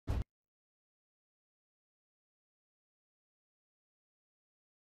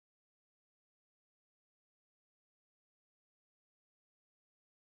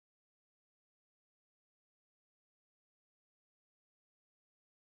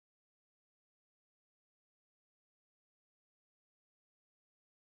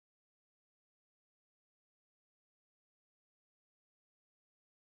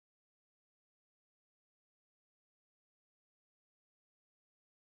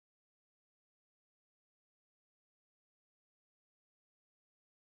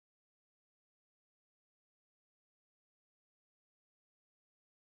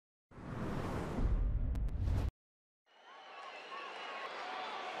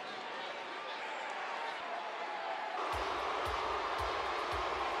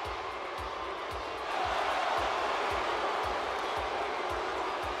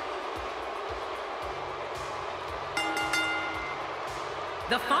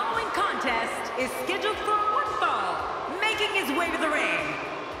The following contest is scheduled for one fall, making his way to the ring.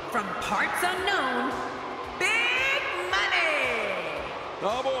 From parts unknown, big money!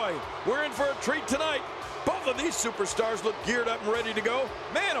 Oh boy, we're in for a treat tonight. Both of these superstars look geared up and ready to go.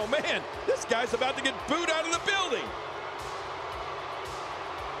 Man, oh man, this guy's about to get booed out of the building.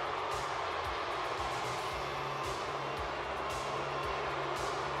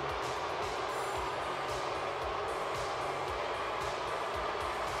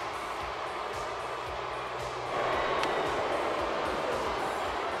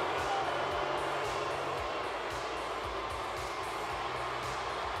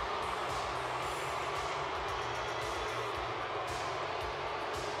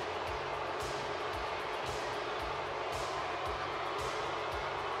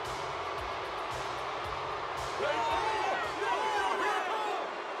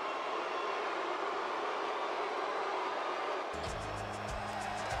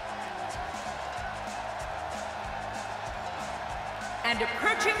 And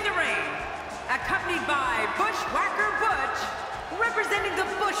approaching the ring, accompanied by Bushwacker Butch, representing the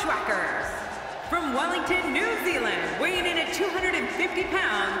Bushwackers. From Wellington, New Zealand, weighing in at 250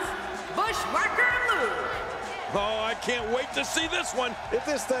 pounds, Bushwacker Luke. Oh, I can't wait to see this one. If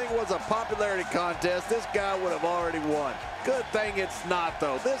this thing was a popularity contest, this guy would have already won. Good thing it's not,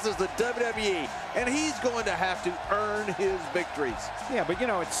 though. This is the WWE, and he's going to have to earn his victories. Yeah, but you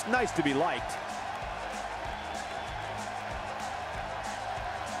know, it's nice to be liked.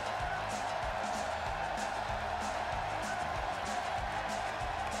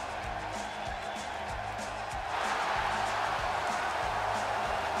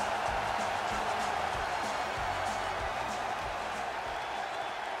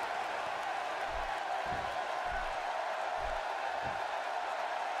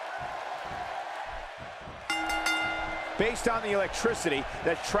 Based on the electricity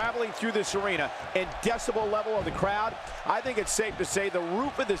that's traveling through this arena and decibel level of the crowd, I think it's safe to say the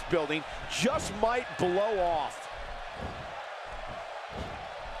roof of this building just might blow off.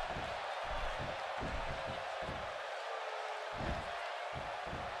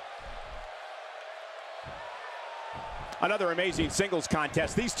 Another amazing singles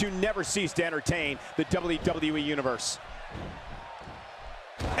contest. These two never cease to entertain the WWE Universe.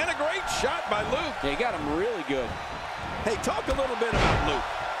 And a great shot by Luke. Yeah, he got him really good. Hey, talk a little bit about Luke.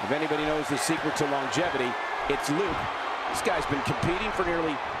 If anybody knows the secret to longevity, it's Luke. This guy's been competing for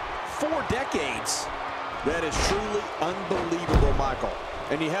nearly 4 decades. That is truly unbelievable, Michael.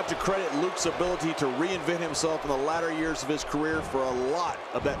 And you have to credit Luke's ability to reinvent himself in the latter years of his career for a lot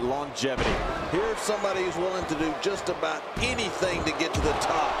of that longevity. Here's somebody who's willing to do just about anything to get to the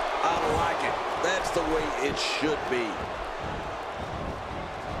top. I like it. That's the way it should be.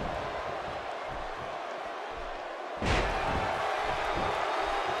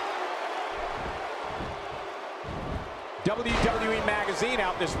 WWE Magazine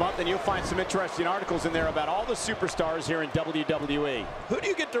out this month, and you'll find some interesting articles in there about all the superstars here in WWE. Who do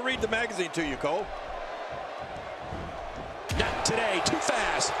you get to read the magazine to you, Cole? Not today, too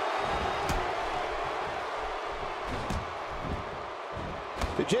fast.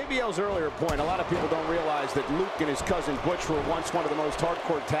 To JBL's earlier point, a lot of people don't realize that Luke and his cousin Butch were once one of the most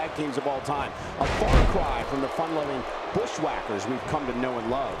hardcore tag teams of all time. A far cry from the fun-loving Bushwackers we've come to know and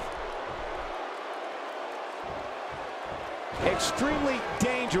love. Extremely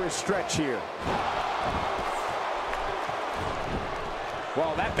dangerous stretch here.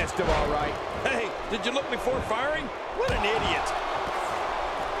 Well, that missed him all right. Hey, did you look before firing? What an idiot.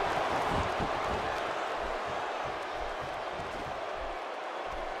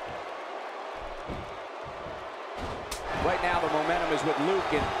 Right now, the momentum is with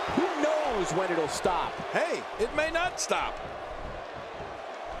Luke, and who knows when it'll stop. Hey, it may not stop.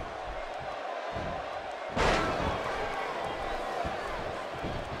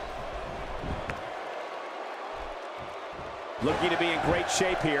 Looking to be in great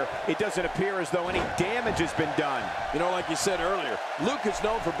shape here. It doesn't appear as though any damage has been done. You know, like you said earlier, Luke is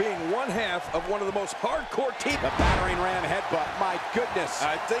known for being one half of one of the most hardcore teams. The battering ram headbutt, my goodness.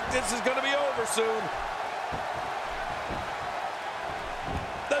 I think this is going to be over soon.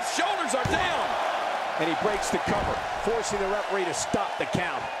 The shoulders are down. And he breaks the cover, forcing the referee to stop the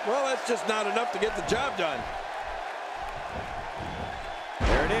count. Well, that's just not enough to get the job done.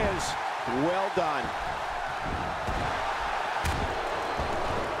 There it is. Well done.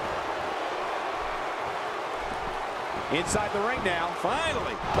 Inside the ring now.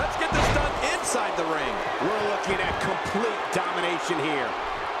 Finally, let's get this done inside the ring. We're looking at complete domination here.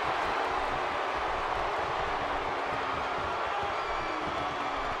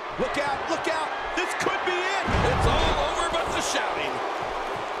 Look out, look out. This could be it. It's all over but the shouting.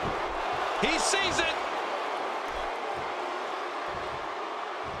 He sees it.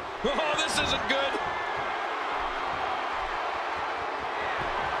 Oh, this isn't good.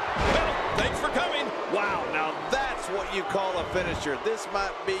 Well, thanks for coming. Wow, now that's what you call a finisher. This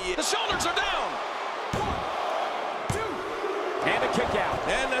might be it. The shoulders are down. 1, 2. And a kick out.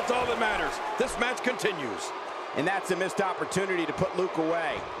 And that's all that matters. This match continues. And that's a missed opportunity to put Luke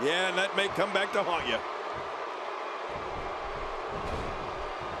away. Yeah, and that may come back to haunt you.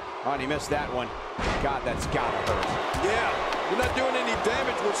 Oh, and he missed that one. God, that's gotta hurt. Yeah, you're not doing any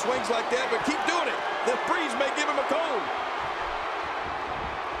damage with swings like that, but keep doing it. The breeze may give him a cold.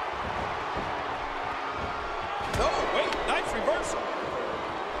 Oh, wait, nice reversal.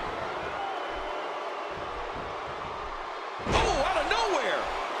 Oh, out of nowhere.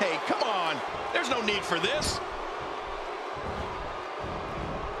 Hey, come on. There's no need for this.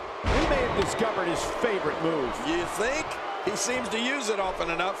 He may have discovered his favorite move. You think? He seems to use it often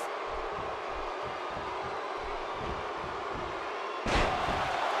enough.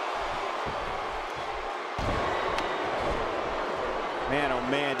 Man, oh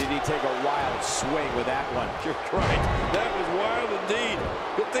man, did he take a wild swing with that one. You're right. That was wild indeed.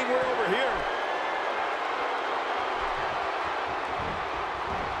 Good thing we're over here.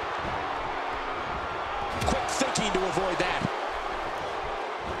 Quick thinking to avoid that.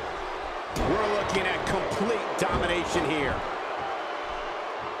 We're looking at complete domination here.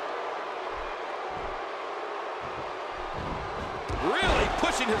 Really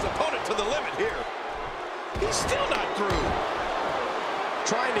pushing his opponent to the limit here. He's still not through.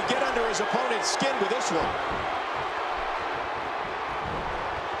 Trying to get under his opponent's skin with this one.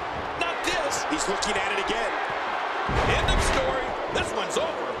 Not this. He's looking at it again. End of story. This one's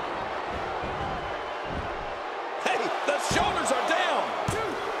over. Hey, the shoulders are down. 2,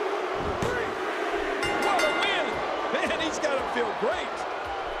 3. What a win. Man, he's got to feel great.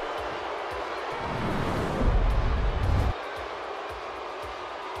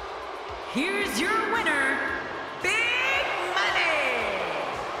 Here's your winner, Big Money.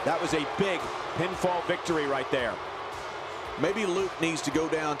 That was a big pinfall victory right there. Maybe Luke needs to go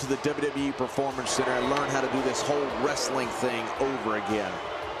down to the WWE Performance Center and learn how to do this whole wrestling thing over again.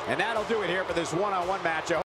 And that'll do it here for this one-on-one match.